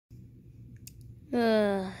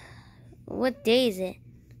What day is it?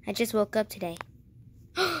 I just woke up today.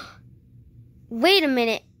 Wait a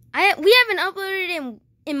minute. We haven't uploaded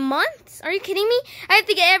in months? Are you kidding me? I have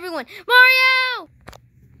to get everyone. Mario!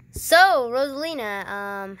 So,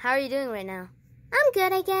 Rosalina, how are you doing right now? I'm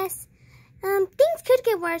good, I guess. Things could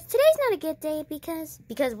get worse. Today's not a good day because...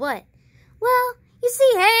 Because what? Well, you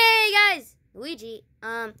see... Hey, guys! Luigi,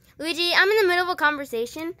 I'm in the middle of a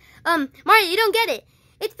conversation. Mario, you don't get it.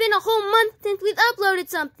 It's been a whole month since we've uploaded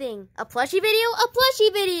something. A plushie video? A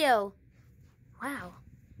plushie video. Wow.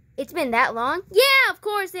 It's been that long? Yeah, of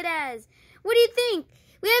course it has. What do you think?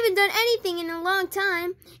 We haven't done anything in a long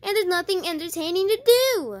time, and there's nothing entertaining to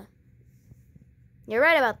do. You're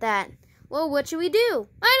right about that. Well, what should we do?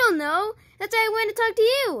 I don't know. That's why I wanted to talk to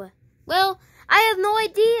you. Well, I have no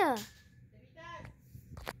idea.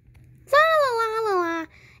 La la la la la.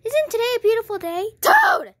 Isn't today a beautiful day?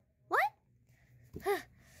 Toad! What?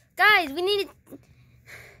 Guys, we need to...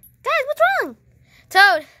 Guys, what's wrong?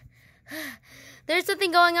 Toad, there's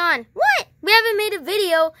something going on. What? We haven't made a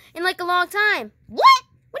video in like a long time. What?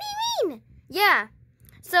 What do you mean? Yeah.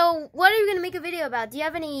 So, what are you going to make a video about? Do you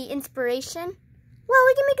have any inspiration? Well,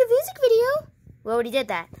 we can make a music video. We already did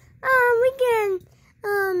that. We can,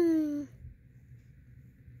 I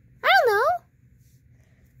don't know.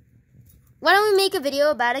 Why don't we make a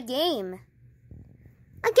video about a game?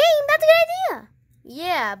 A game? That's a good idea.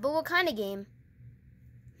 Yeah, but what kind of game?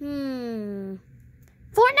 Fortnite?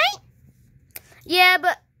 Yeah,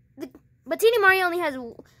 but Teeny Mario only has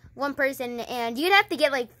one person, and you'd have to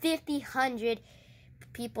get like 50, 100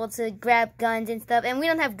 people to grab guns and stuff, and we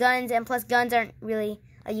don't have guns, and plus guns aren't really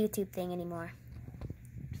a YouTube thing anymore.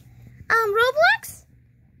 Roblox?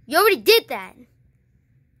 You already did that.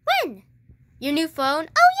 When? Your new phone?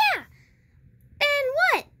 Oh, yeah. And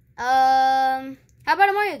what? How about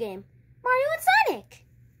a Mario game? Mario and Sonic.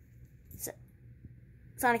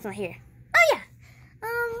 Sonic's not here. Oh, yeah.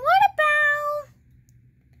 What about,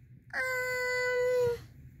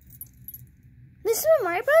 This Super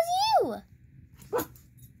Mario Bros.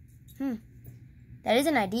 U? That is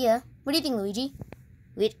an idea. What do you think, Luigi?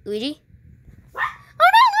 Luigi? Oh,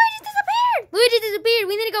 no, Luigi disappeared. Luigi disappeared.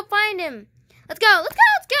 We need to go find him. Let's go. Let's go.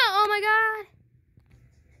 Let's go. Oh, my God.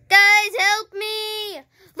 Guys, help me.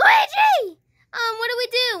 Luigi! What do we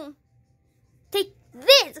do? Take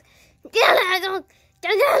this. I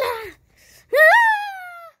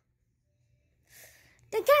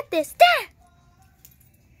got this. There.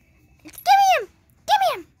 Give me him. Give me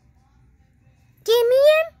him. Give me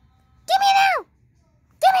him. Give me now.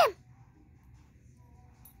 Give me him.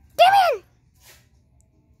 Give me him.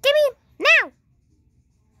 Give me him now.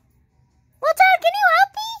 Well, Todd, can you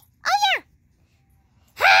help me? Oh, yeah.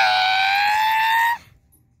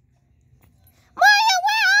 Mario,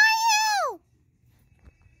 where are you?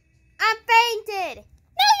 I fainted.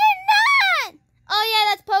 No, you're not. Oh, yeah,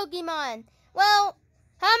 that's Pokemon. Well,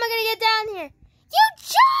 how am I going to get down here? You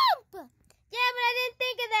jump. Yeah, but I didn't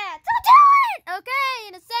think of that. So do it. Okay,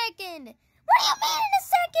 in a second. What do you mean in a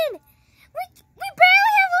second? We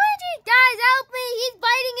barely have Luigi. Guys, help me. He's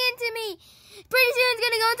biting into me. Pretty soon it's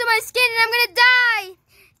going to go into my skin and I'm going to die.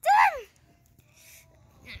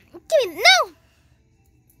 Give me, no.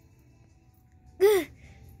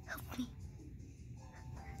 Help me.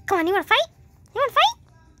 Come on, you want to fight? You want to fight?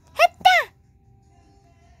 Hit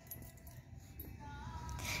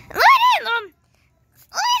Luigi,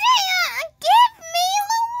 give me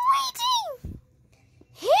Luigi.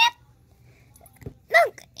 Hip.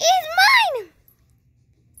 Look, he's mine.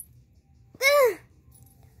 No.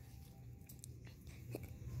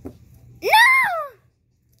 Get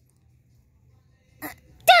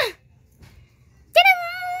him.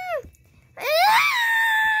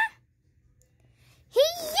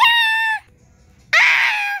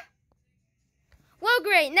 Well,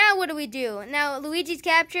 great. Now what do we do? Now Luigi's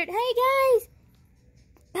captured. Hey, guys.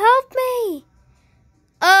 Help me.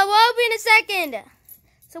 I'll be in a second.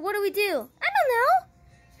 So what do we do? I don't know.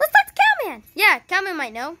 Let's talk to Cowman. Yeah, Cowman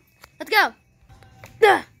might know. Let's go.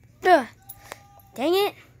 Dang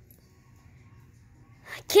it.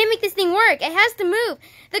 I can't make this thing work. It has to move.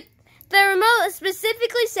 The remote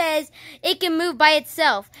specifically says it can move by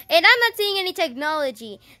itself. And I'm not seeing any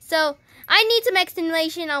technology. So I need some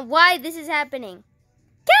explanation on why this is happening.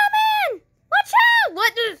 Cowman! Watch out!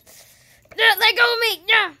 What? Let go of me.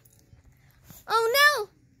 Oh, no.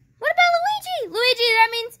 What about Luigi? Luigi,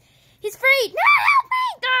 that means he's free. No, help me!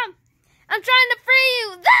 I'm trying to free you.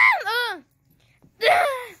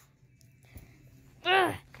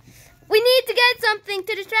 We need to get something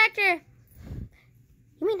to distract her.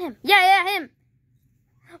 You mean him? Yeah, him.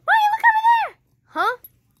 Why, look over there. Huh?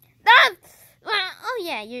 Oh,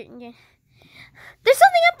 yeah, you're... There's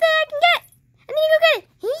something up there I can get. I need to go get it.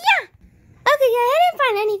 Yeah. Okay, yeah, I didn't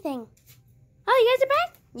find anything. Oh, you guys are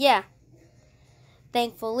back? Yeah.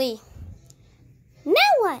 Thankfully.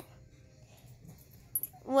 Now what?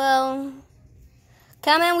 Well,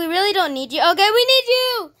 come on, we really don't need you. Okay, we need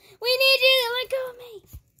you. We need you. Let go of me.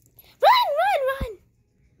 Run.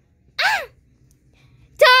 Ah!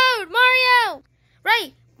 Toad, Mario.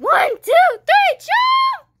 Right. 1, 2, 3,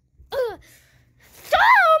 jump.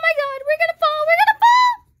 Oh my God, we're gonna fall.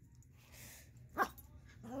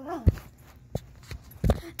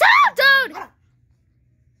 Toad.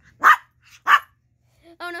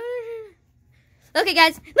 Oh no. Okay,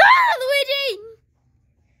 guys. No, Luigi.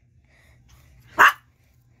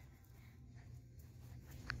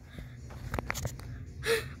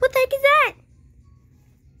 What the heck is that?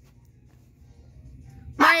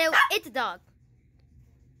 Mario, it's a dog.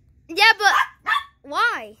 Yeah, but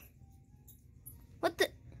why? What the?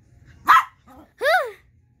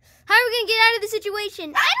 How are we gonna get out of the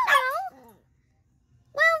situation? I don't know.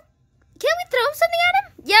 Well, can't we throw something at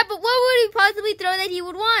him? Yeah, but what would we possibly throw that he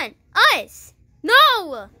would want? Us?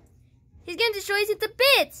 No! He's gonna destroy us into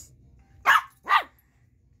bits. Well,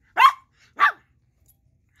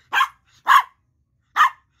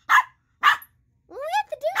 we have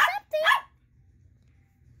to do something.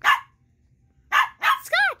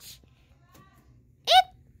 Scotch.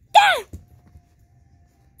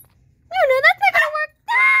 No, that's not gonna work.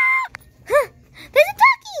 There's a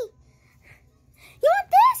turkey. You want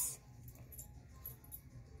this?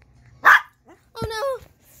 Oh no!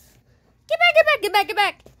 Get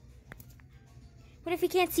back! What if he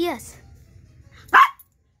can't see us?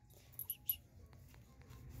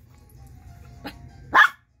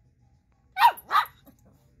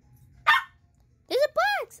 There's a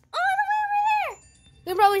box all the way over there. We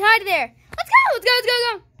can probably hide there. Let's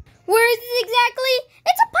go! Where is it exactly?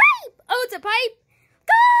 It's a pipe. Oh, it's a pipe.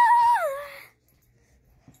 Go!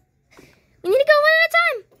 We need to go one at a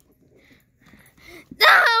time.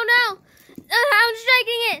 Oh no! I'm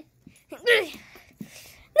striking it.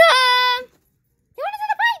 No! You want to do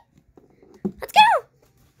the pipe? Let's go!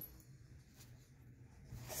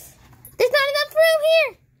 There's not enough room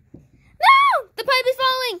here. No! The pipe is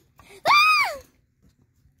falling. Ah!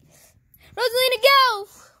 Rosalina, go!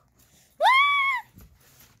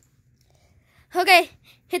 Ah! Okay,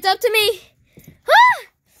 it's up to me. Ah!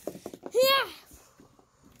 Yeah.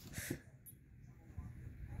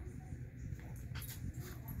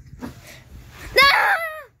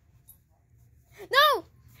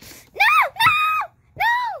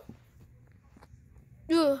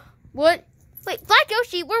 What? Wait, Black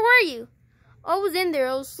Yoshi, where were you? I was in there.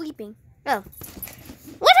 I was sleeping. Oh.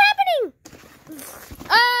 What's happening?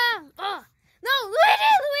 No,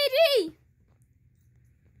 Luigi!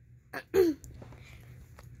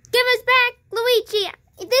 Give us back, Luigi,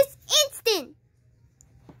 this instant.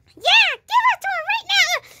 Yeah, give it to him right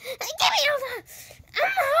now. Give me hold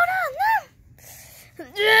on. No.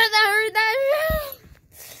 That hurt.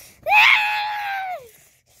 No.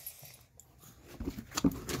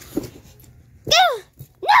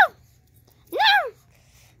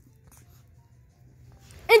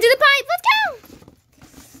 Into the pipe. Let's go.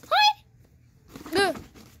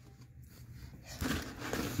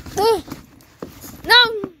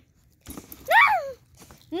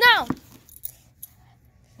 No.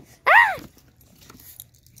 Ah!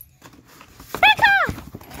 Back off.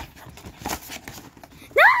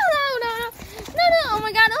 No. Oh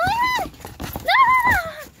my God. No.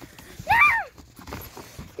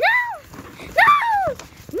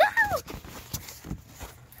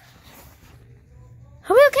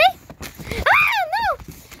 Are we okay? No.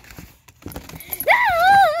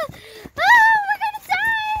 We're gonna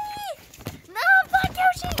die. No, Black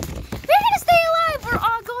Yoshi. We're gonna stay alive. We're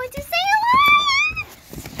all going to stay alive.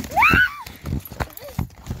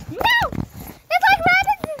 No. It's like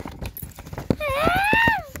rabbits. No.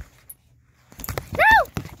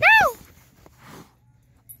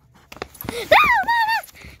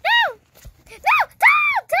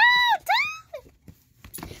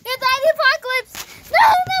 It's the apocalypse. No,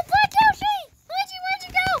 Black Yoshi. Where'd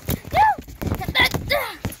you go?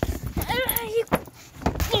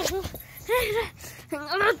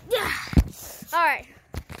 All right.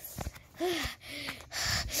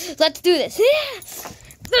 Let's do this.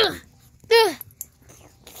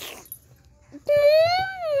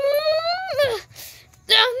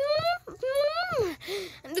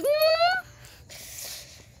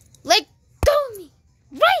 Let go of me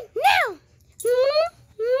right now.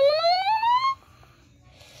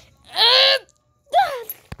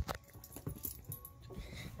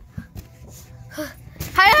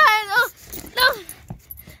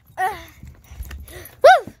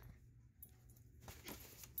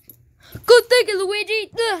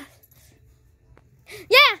 Yeah!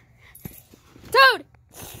 Toad!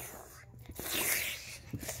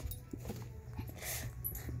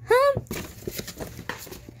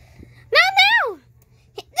 No!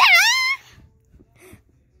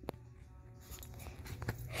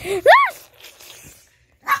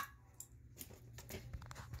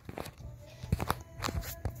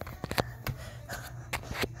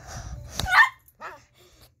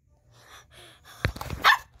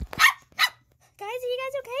 Guys, are you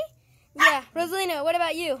guys okay? Yeah, Rosalina, what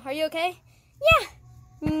about you? Are you okay? Yeah.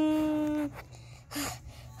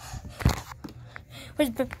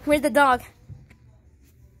 Where's the dog?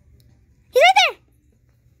 He's right there.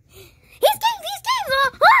 He's cave.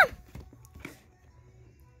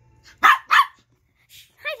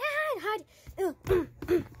 Hide. Oh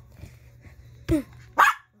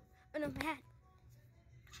no, my hat.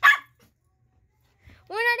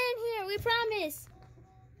 We're not in here, we promise.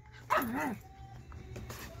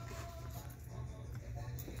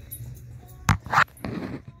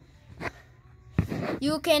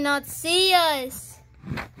 You cannot see us.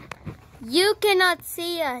 You cannot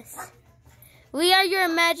see us. We are your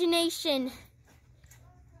imagination.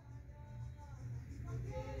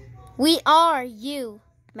 We are you,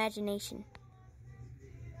 imagination.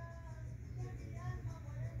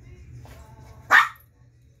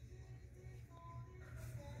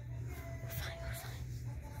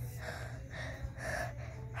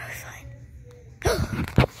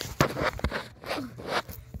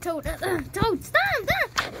 Toad, stop!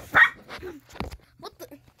 What the?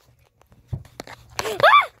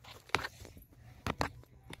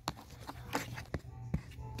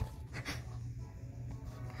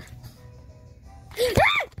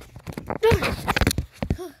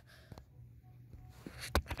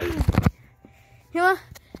 Noah,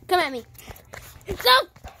 come at me. Stop!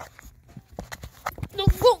 No,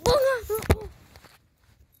 go.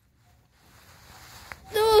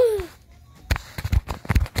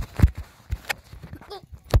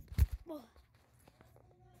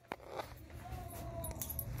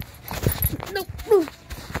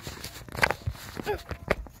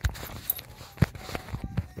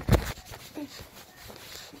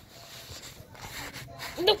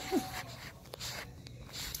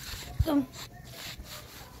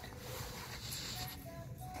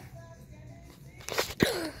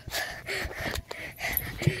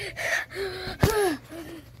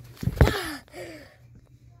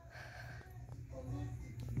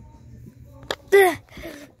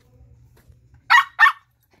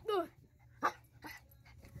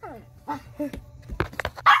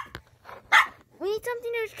 We need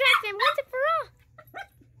something to distract him once and for all.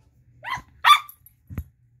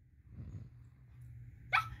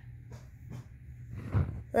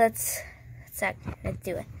 Let's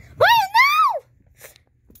do it. Wait, no!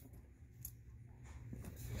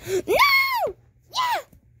 No! Yeah!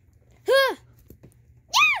 Huh.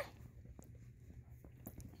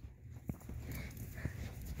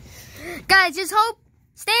 Yeah! Guys, just hope.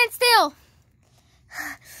 Stand still.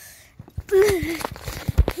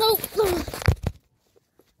 No.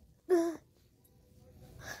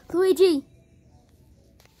 Luigi.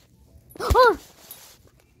 Oh.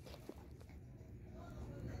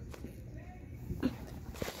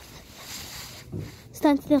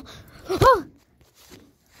 Stand still. Oh.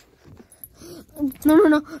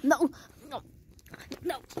 No.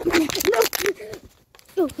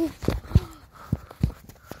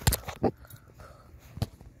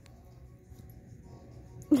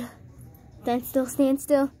 Stand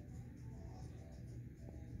still.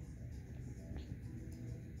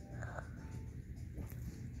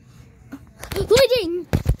 Luigi!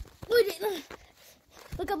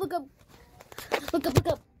 Look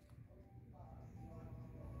up.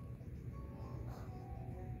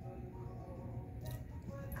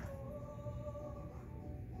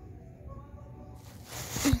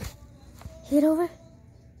 Get over.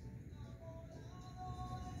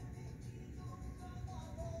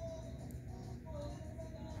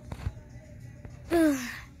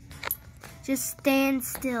 Just stand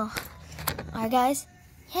still. Alright, guys?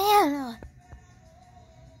 Yeah.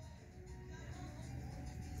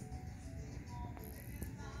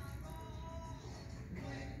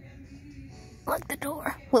 Lock the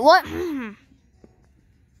door. Wait, what?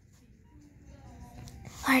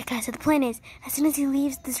 Alright, guys, so the plan is, as soon as he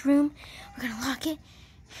leaves this room, we're gonna lock it.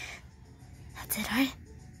 That's it, alright?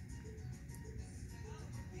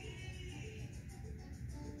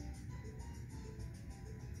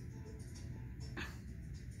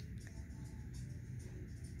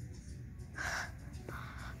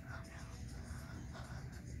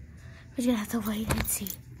 We're gonna have to wait and see.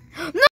 No!